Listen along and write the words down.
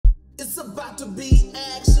It's about to be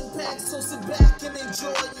action packed, so sit back and enjoy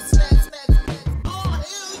your snacks. Oh,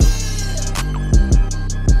 hell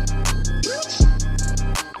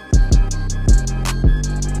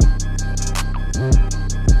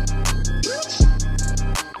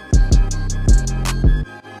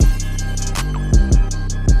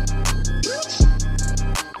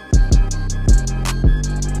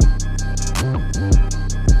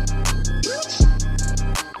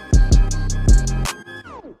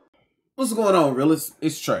What's going on, realists?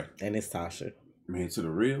 It's Trey. And it's Tasha. Man, to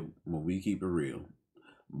the real, when we keep it real.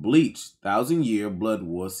 Bleach, 1,000-Year Blood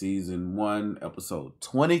War, Season 1, Episode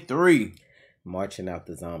 23. Marching out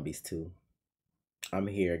the zombies, too. I'm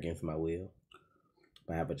here against my will.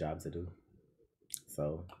 I have a job to do.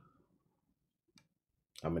 So,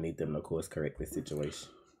 I'm going to need them to course correct this situation.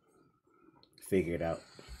 Figure it out.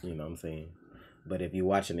 You know what I'm saying? But if you're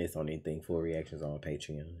watching this on anything, full reactions on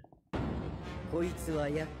Patreon.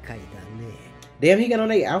 Damn, he got on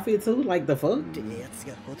a outfit too? Like the fuck?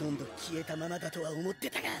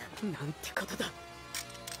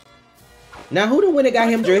 Now who the one that got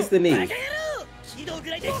him dressed in these?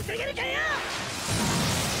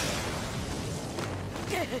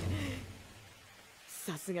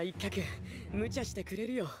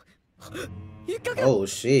 Oh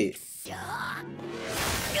shit.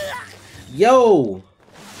 Yo!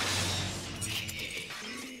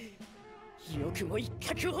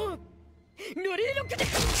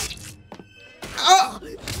 Oh!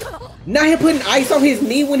 Now he putting ice on his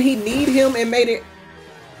knee when he need him and made it.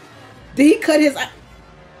 Did he cut his?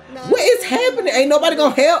 What is happening? Ain't nobody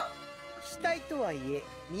gonna help.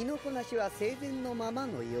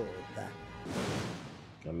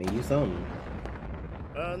 I mean, you something.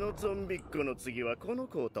 あのゾンビっ子の次はこの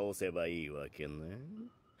子を倒せばいいわけね。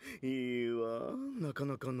いいわ、なか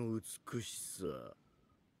なかの美しさ。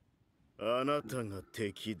あなたが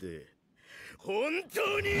敵で本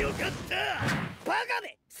当によかった。バカ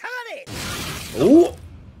め、下がれ。 Ooh.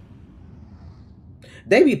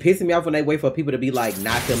 They be pissing me off when they wait for people to be like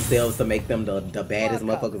not themselves to make them the baddest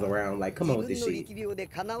motherfuckers around. Like, come on with this shit.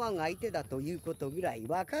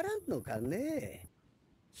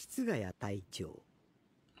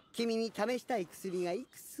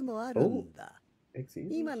 Oh.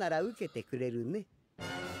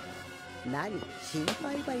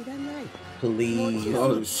 Please.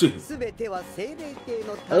 Oh, shit.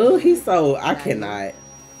 Oh, he's so... I cannot.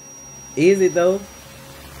 Is it though?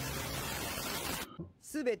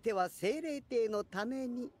 The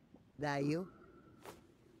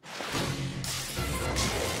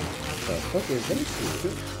fuck is that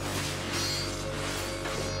shit?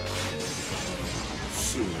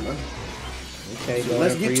 Shit, man. Okay, So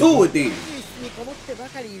let's get to it then.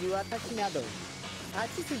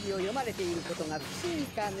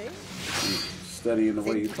 Studying the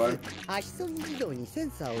way you fight.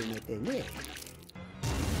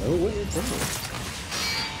 Oh, what is that?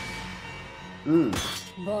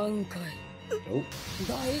 Oh.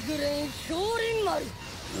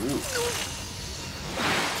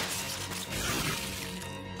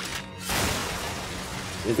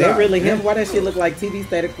 Is that really him? Why that shit look like TV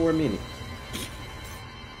static for a minute?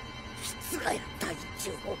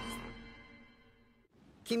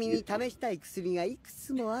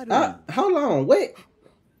 Hold on, wait.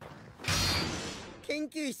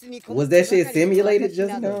 Was that shit simulated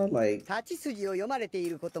just now? Like, that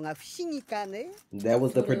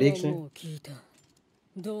was the prediction?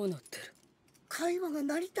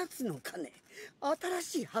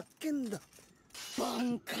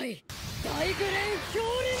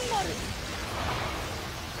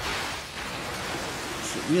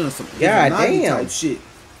 You know, some God damn shit.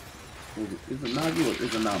 It's a Nagi or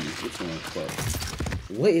it's a Nami? Which one?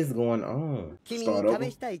 What is going on? Start over.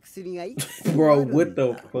 Bro, what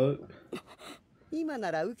the fuck?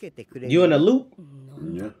 You in a loop?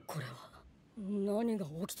 Yeah.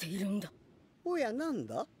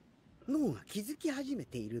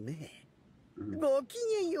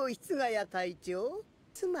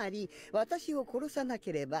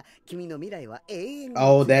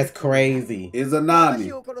 Oh, that's crazy. It's a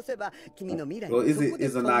Nami. Well, is it?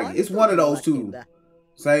 It's a Nagi. It's one of those two.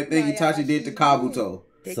 Same thing Itachi did to Kabuto.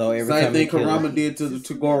 So every same time thing Kurama did to the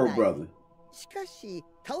Togoro brother.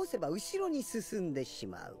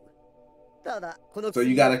 So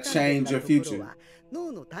you gotta change your future.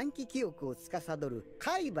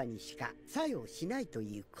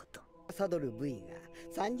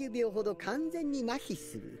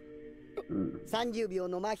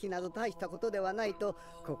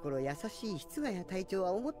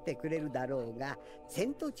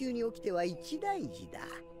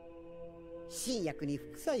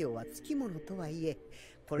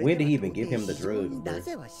 When did he even give him the drugs, bro? 出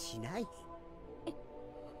せはしない。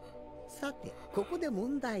さて、ここで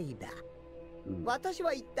問題だ。私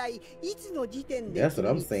は一体いつの時点で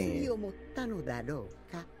君に罪を持ったのだろ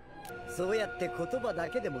うか。そうやって言葉だ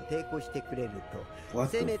けでも抵抗してくれると、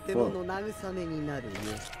せめてもの慰めになるよ。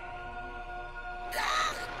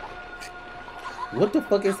What the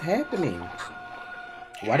fuck is happening?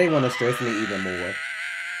 Why they want to stress me even more?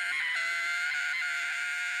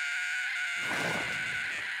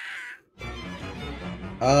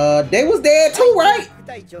 They was dead too, right?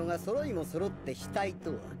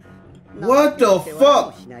 What the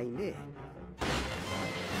fuck?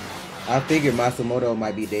 I figured Matsumoto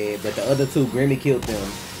might be dead, but the other two, Grimmy killed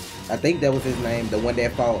them. I think that was his name, the one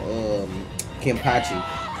that fought Kenpachi.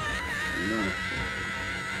 No.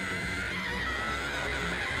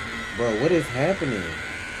 Bro, what is happening?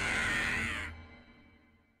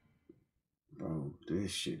 Bro,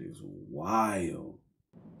 this shit is wild.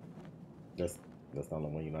 That's the only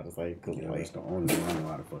one you know how to say. Yeah, that's the only one I know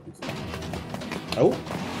how to fucking say. Oh.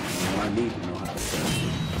 I need to know how to say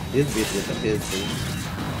it. This bitch with the pistol.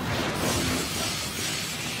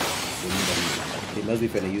 He must be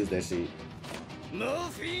finna use that shit.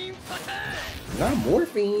 Morphine pattern. Not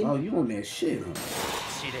morphine. Oh, you on that shit, huh?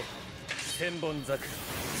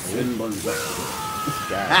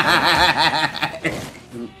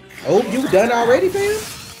 Oh, you done already, fam?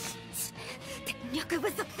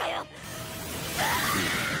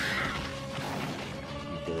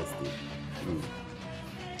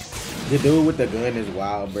 The dude with the gun is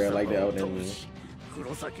wild, bro. Like that. Yeah, no.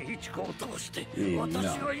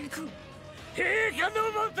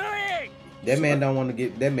 That man don't want to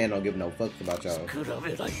give. That man don't give no fucks about y'all.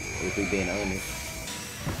 If we being honest.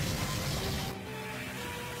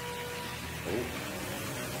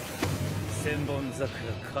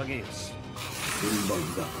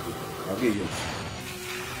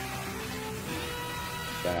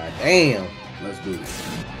 God damn. Let's do this.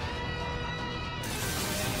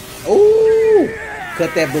 Ooh!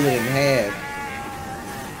 Cut that bullet in half.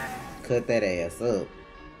 Cut that ass up.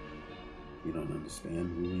 You don't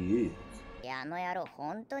understand who he is. あの野郎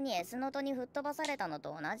本当に S ノートに吹っ飛ばされたの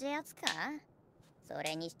と同じやつか。そ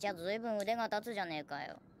れにしちゃずいぶん腕が立つじゃねえか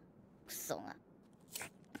よ。クソが。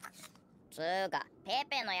つーか、ペー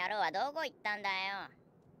ペーの野郎はどこ行ったんだよ。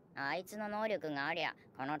あいつの能力がありゃ、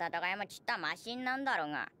この戦いもちったマシンなんだろ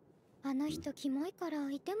うが。あの人キモいか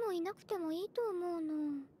らいてもいなくてもいいと思う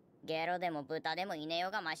の。ゲロでも豚でもいねえ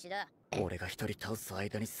よがマシだ。俺が一人倒す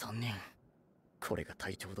間に3人。これが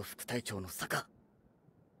隊長と副隊長の差か。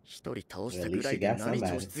一人倒したぐらいで何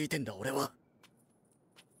調子ついてんだ俺は。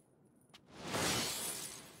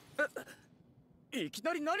いき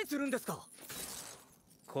なり何するんですか。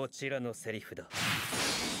こちらのセリフだ。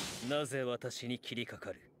なぜ私に切りか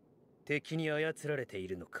かる。敵に操られてい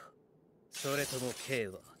るのか。それとも K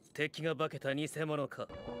は敵が化けた偽物か。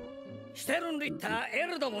シュテルンリッターエ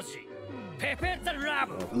ルド文字。ペペッツァラ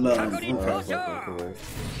ブ。確認交渉。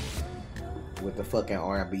With the fucking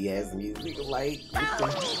R&B ass music, like,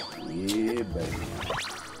 yeah, baby.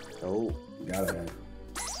 Oh, gotta have it.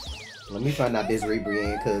 Let me find out this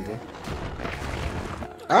Rebrienne cousin.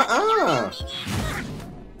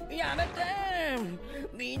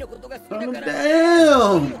 Turn him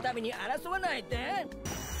down.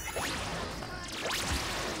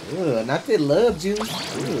 Ugh, not that love juice. Ugh.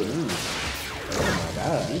 Oh my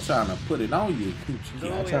god. He's trying to put it on you,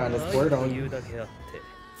 Coochie. I'm trying to squirt on you.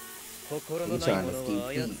 心のないもの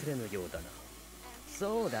は操れぬようだな。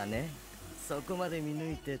そうだね。そこまで見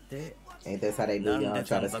抜いてて。Ain't that how they do y'all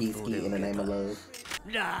try to ski in the name of love?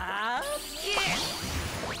 ラッキ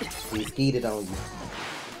ー He skeeted on you.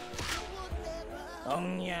 お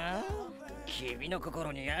んや、君の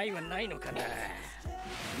心に愛はないのかな。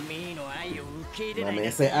ミーの愛を受け入れない。 My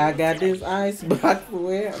man said, I got this ice box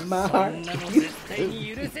where my heart is. 絶対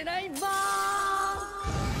に許せないもん。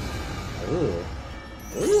Ugh.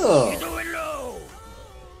 What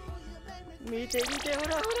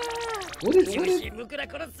is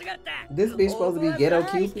this bitch supposed to be ghetto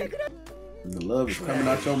Cupid? The love is coming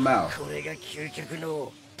out your mouth.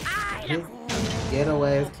 His ghetto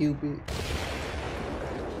ass Cupid.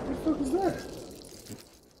 What the fuck is that?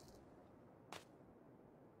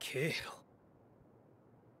 ケイロ。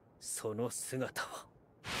その姿は。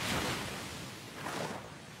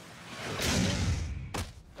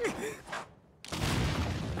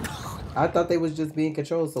I thought they was just being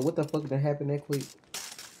controlled, so what the fuck did happen that quick?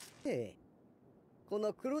 This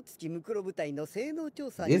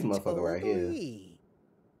motherfucker right here.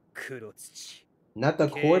 黒土。 Not the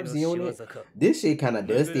corpse unit. This shit kinda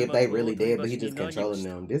dusty if they really dead, but he just controlling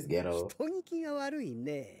them. This ghetto.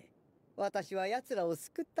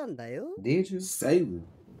 Did you? Save them.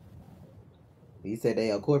 He said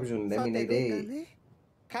they are corruption. That mean they dead.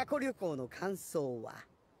 過去旅行の感想は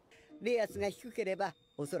冷圧が低ければ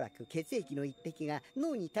おそらく血液の一滴が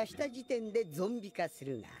脳に達した時点でゾンビ化す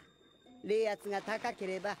るが冷圧が高け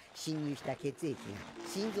れば侵入した血液が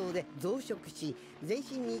心臓で増殖し全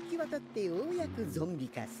身に行き渡ってようやくゾンビ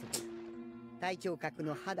化する体頂角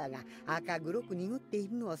の肌が赤黒く濁ってい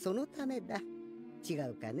るのはそのためだ違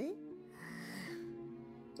うかね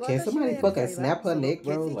Can somebody fucking snap her neck,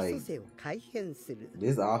 bro? Like, this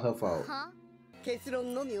is all her fault. 結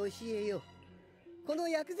論のみ教えようこの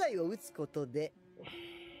薬剤を打つことで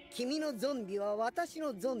君のゾンビは私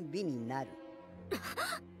のゾンビになる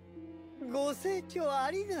ご清聴あ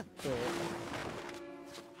りがと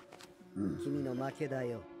う、君の負けだ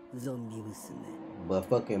よゾンビ娘 But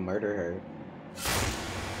fucking murder her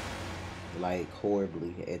like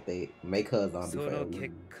horribly at they make her a zombie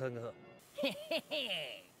family.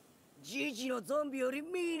 ジジのゾンビより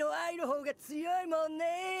ミーの愛の方が強いもん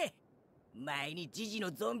ね前にジジの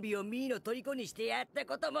ゾンビをミーの虜にしてやった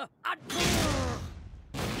こともある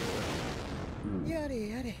やれ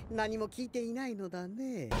やれ何も聞いていないのだ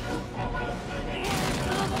ね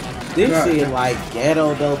This shit like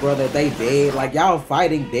ghetto though, brother. They dead. Like y'all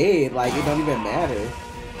fighting dead. Like it don't even matter.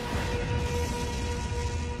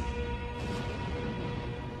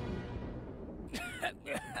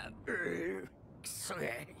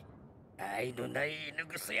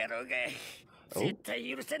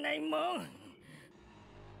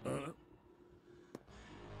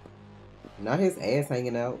 Not his ass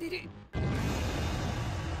hanging out.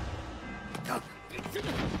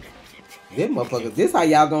 Them motherfuckers, this how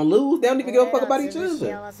y'all gonna lose? They don't even give a fuck about each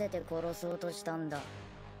other.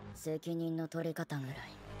 責任の取り方ぐらい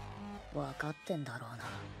分かってんだろうな。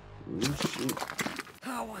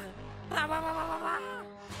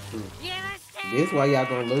This why y'all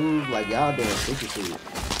gonna lose? Like y'all doing stupid shit.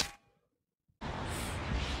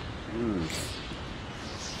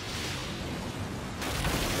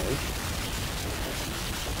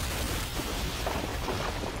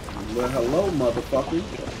 Well, hello, motherfucker.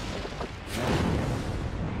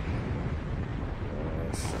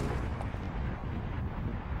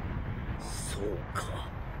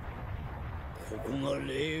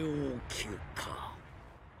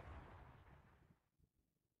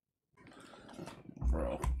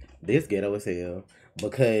 Bro, this ghetto as hell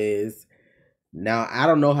because now I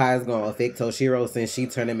don't know how it's gonna affect Toshiro since she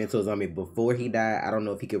turned him into a zombie before he died. I don't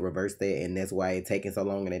know if he could reverse that, and that's why it's taking so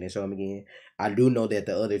long and they didn't show him again. I do know that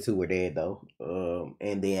the other two were dead though,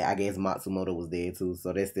 and then I guess Matsumoto was dead too,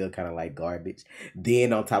 so that's still kind of like garbage.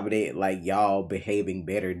 Then on top of that, like y'all behaving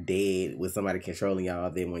better dead with somebody controlling y'all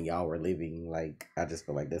than when y'all were living. Like I just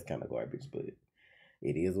feel like that's kind of garbage, but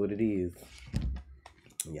it is what it is.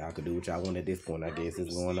 Y'all could do what y'all want at this point. I guess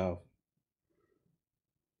it's going off.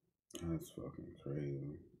 That's fucking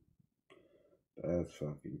crazy. That's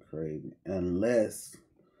fucking crazy. Unless,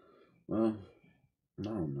 well, I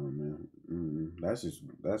don't know, man.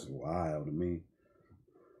 That's wild to me.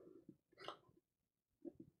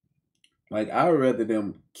 Like, I would rather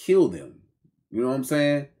them kill them. You know what I'm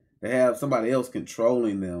saying? To have somebody else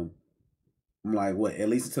controlling them. I'm like, what, at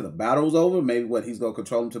least until the battle's over? Maybe what, he's going to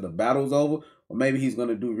control them till the battle's over? Or maybe he's going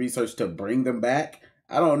to do research to bring them back?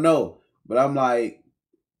 I don't know. But I'm like,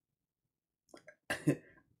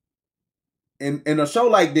 in a show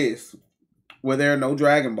like this, where there are no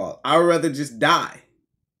Dragon Balls, I would rather just die.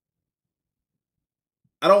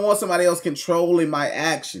 I don't want somebody else controlling my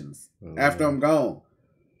actions after I'm gone.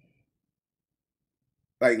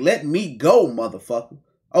 Like, let me go, motherfucker.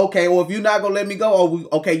 Okay, well, if you're not going to let me go,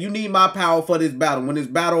 okay, you need my power for this battle. When this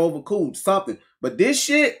battle over, cool, something. But this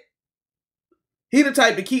shit, he the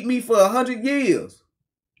type to keep me for 100 years.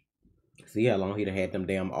 See how long he'd have had them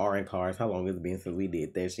damn RN cars. How long it's been since we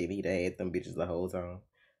did that shit? He'd have had them bitches the whole time.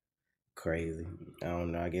 Crazy. I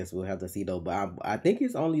don't know. I guess we'll have to see though. But I think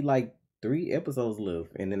it's only like 3 episodes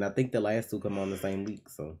left. And then I think the last 2 come on the same week.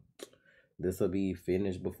 So this will be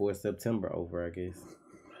finished before September over, I guess.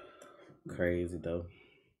 Crazy though.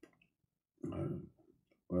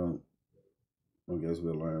 Well, I guess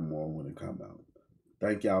we'll learn more when it comes out.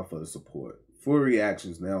 Thank y'all for the support. Full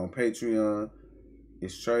reactions now on Patreon.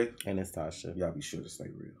 It's Trey. And it's Tasha. Y'all be sure to stay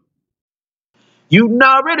real. You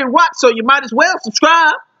already watched, so you might as well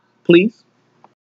subscribe. Please.